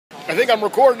I think I'm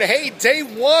recording. Hey, day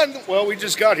one. Well, we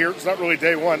just got here. It's not really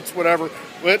day one. It's whatever.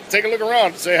 But take a look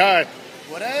around. Say hi.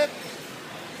 What up?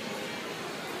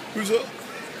 Who's up?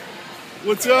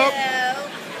 What's up? Hello.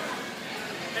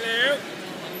 Hello.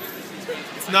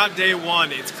 It's not day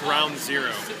one. It's ground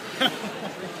zero.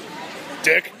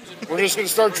 Dick. We're just going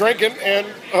to start drinking and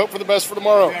hope for the best for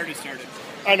tomorrow. We already started.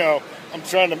 I know. I'm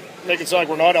trying to make it sound like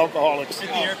we're not alcoholics. At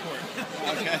the airport.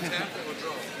 Okay.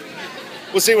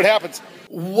 We'll see what happens.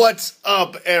 What's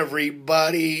up,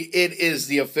 everybody? It is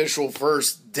the official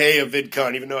first day of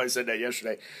Vidcon, even though I said that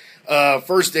yesterday.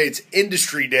 First day, it's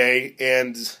Industry Day,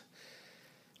 and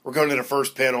we're going to the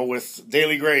first panel with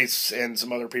Daily Grace and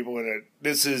some other people in it.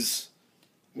 This is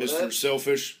Mr.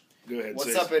 Selfish. Go ahead.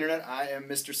 What's up, Internet? I am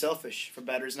Mr. Selfish, for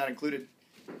batteries not included.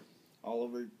 All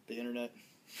over the Internet.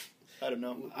 I don't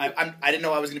know. I didn't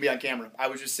know I was going to be on camera. I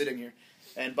was just sitting here,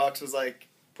 and Bucks was like,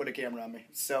 put a camera on me.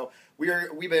 So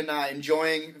we've been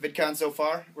enjoying VidCon so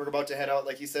far. We're about to head out,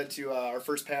 like he said, to our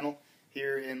first panel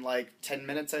here in like 10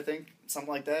 minutes, I think.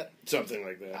 Something like that. Something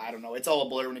like that. I don't know. It's all a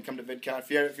blur when you come to VidCon. If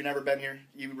you've never been here,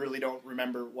 you really don't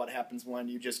remember what happens when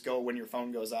you just go when your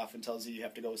phone goes off and tells you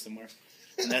have to go somewhere.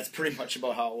 And that's pretty much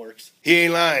about how it works. He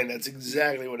ain't lying. That's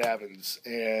exactly what happens.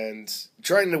 And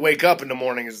trying to wake up in the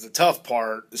morning is the tough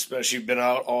part, especially been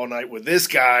out all night with this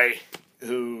guy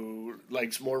who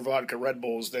likes more vodka Red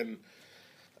Bulls than,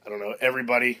 I don't know,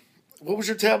 everybody. What was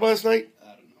your tab last night? I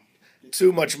don't know.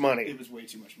 Too much money. It was way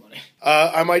too much money.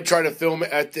 I might try to film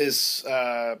at this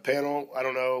panel. I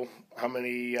don't know how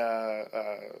many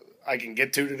I can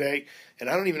get to today. And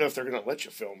I don't even know if they're going to let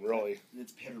you film, really.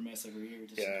 It's hit or miss every year.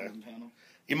 Just Yeah. panel.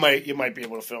 You might be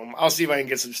able to film. I'll see if I can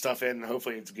get some stuff in.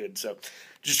 Hopefully it's good. So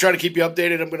just try to keep you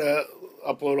updated. I'm going to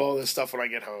upload all this stuff when I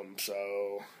get home.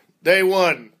 So day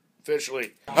one,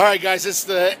 officially. All right, guys, it's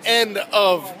the end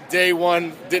of day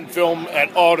one. Didn't film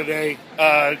at all today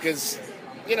because,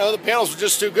 you know, the panels were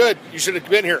just too good. You should have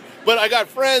been here. But I got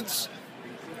friends.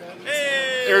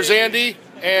 Hey! There's Andy.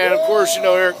 And, of course, you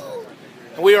know, Eric.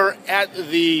 We are at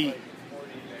the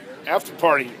after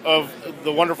party of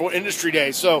the wonderful Industry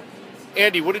Day. So,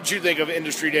 Andy, what did you think of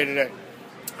Industry Day today?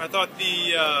 I thought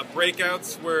the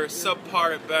breakouts were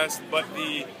subpar at best, but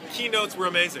the keynotes were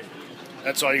amazing.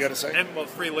 That's all you got to say? And, well,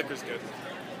 free liquor's good.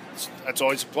 That's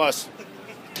always a plus.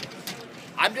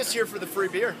 I'm just here for the free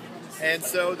beer. And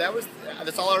so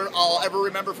that's all I'll ever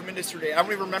remember from Industry Day. I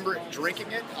don't even remember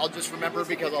drinking it. I'll just remember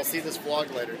because I'll see this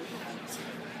vlog later.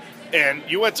 And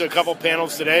you went to a couple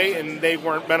panels today, and they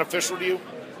weren't beneficial to you?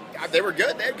 They were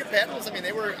good. They had good panels. I mean,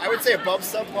 they were, I would say, above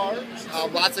subpar.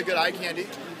 Lots of good eye candy.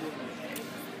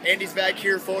 Andy's back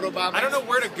here photobombing. I don't know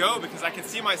where to go because I can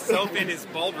see myself in his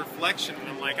bald reflection, and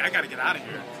I'm like, I gotta get out of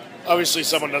here. Obviously,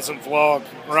 someone doesn't vlog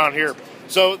around here.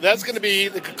 So that's going to be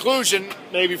the conclusion,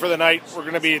 maybe, for the night. We're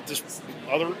going to be at this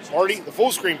other party, the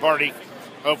full screen party,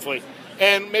 hopefully.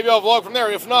 And maybe I'll vlog from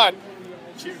there. If not,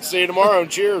 see you tomorrow, and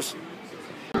cheers.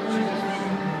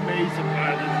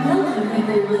 Welcome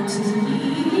everyone to the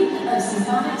evening of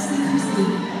Symphonic Synchronicity.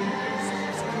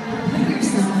 Prepare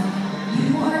yourself.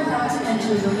 You are about to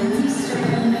enter the Lindsay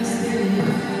Sterling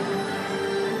experience.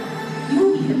 You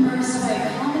will be immersed by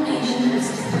a combination of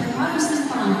staccato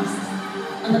symphonics,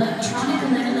 electronic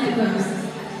allegros,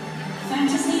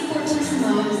 fantasy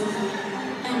fortissimos,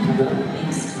 and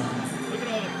world-based tones.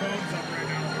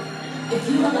 If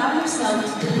you allow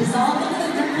yourself to dissolve into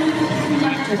the rhythm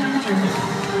conductor,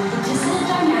 the dissonant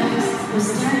dynamics will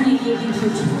serenade you into a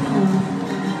true home.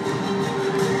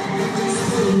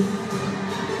 Disbelief.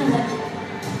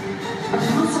 Our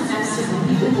concert master will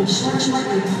be with us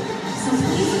shortly, so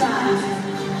please rise.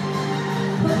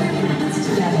 Put your hands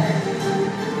together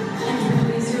and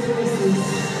raise your voices.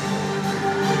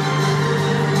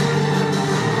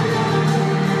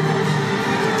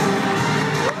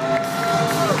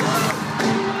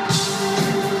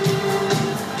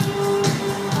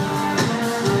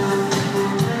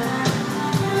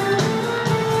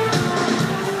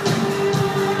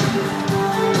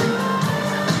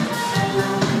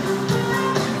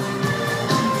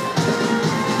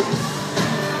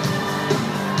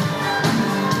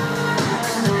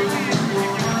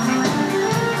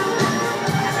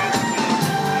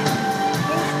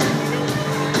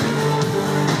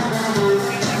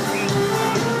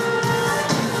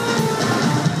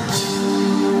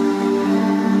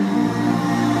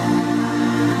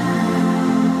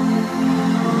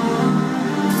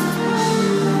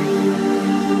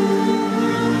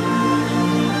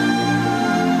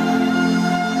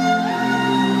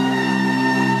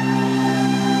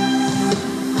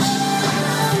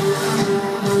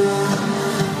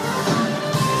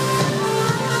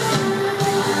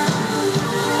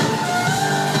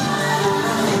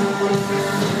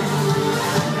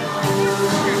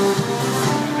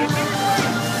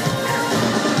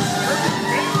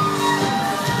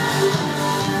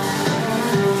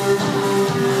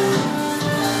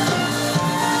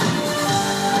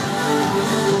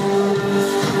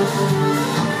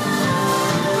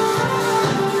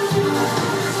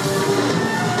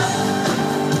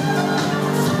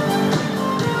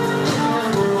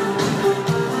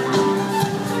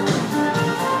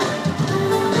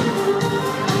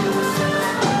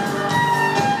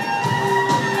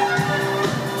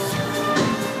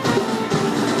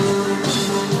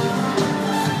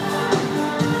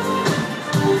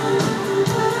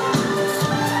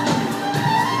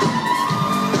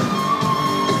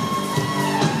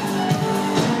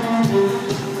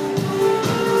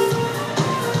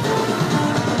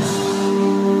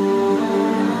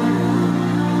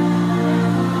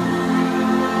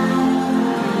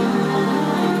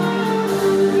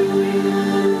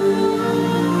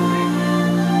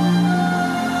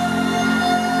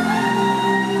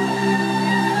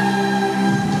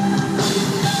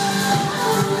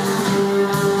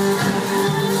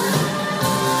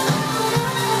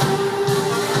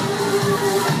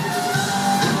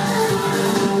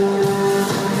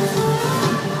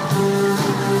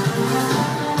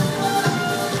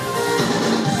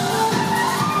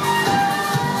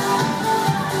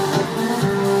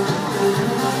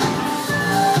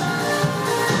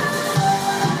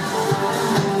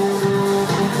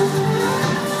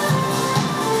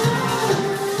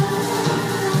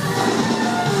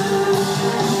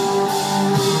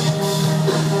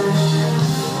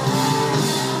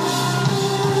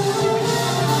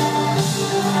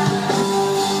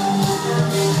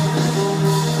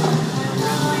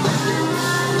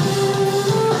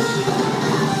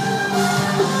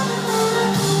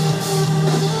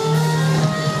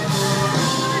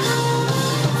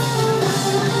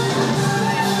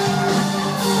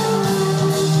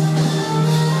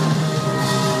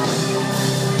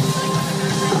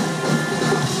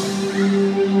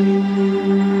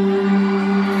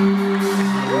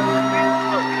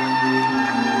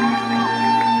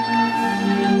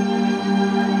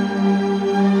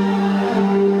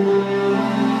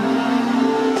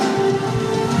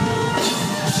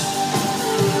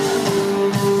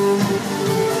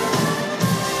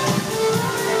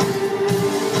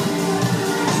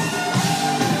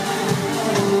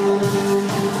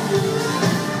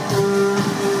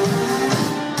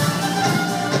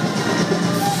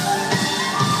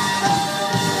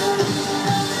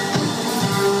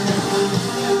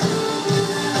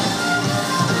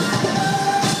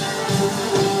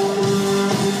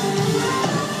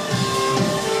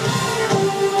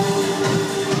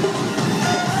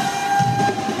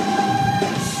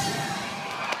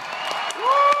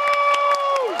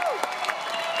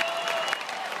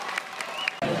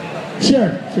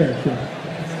 Sure.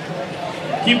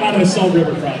 Keep him out of the Salt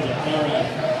River Project. All right.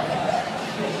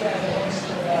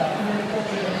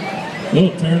 Oh,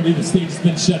 apparently the stage has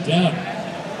been shut down.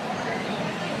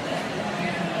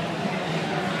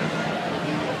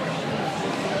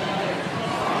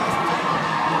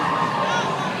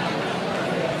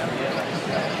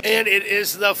 And it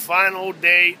is the final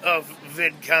day of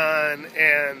VidCon,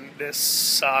 and this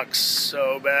sucks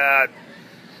so bad.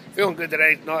 Feeling good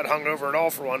today, not hungover at all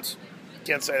for once.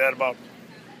 Can't say that about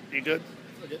you. Good?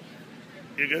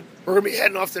 You good? We're going to be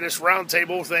heading off to this round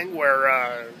table thing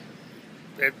where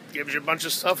it gives you a bunch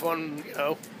of stuff on,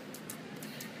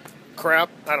 crap.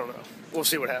 I don't know. We'll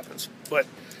see what happens. But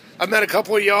I've met a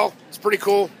couple of y'all. It's pretty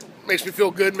cool. Makes me feel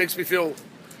good. Makes me feel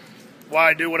why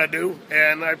I do what I do.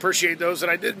 And I appreciate those that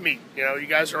I did meet. You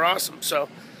guys are awesome. So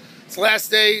it's the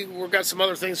last day. We've got some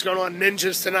other things going on.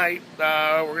 Ninjas tonight.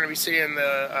 We're going to be seeing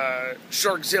the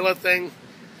Sharkzilla thing.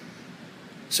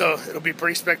 So it'll be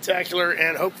pretty spectacular,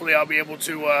 and hopefully I'll be able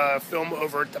to film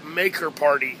over at the Maker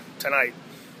Party tonight.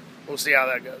 We'll see how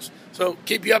that goes. So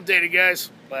keep you updated,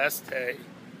 guys. Last day.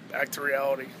 Back to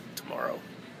reality tomorrow.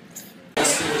 We're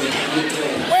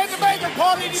at the Maker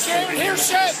Party and you can't even hear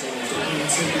shit! I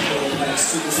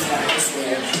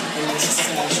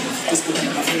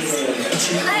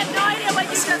have no idea what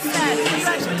you just said. Are you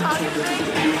actually talking to me?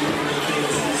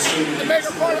 The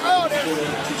Maker Party, oh, there.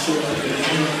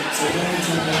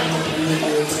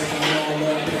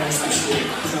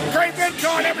 Great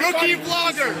VidCon, everybody! Rookie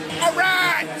vlogger!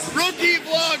 Alright! Rookie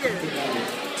vlogger!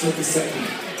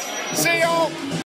 See y'all!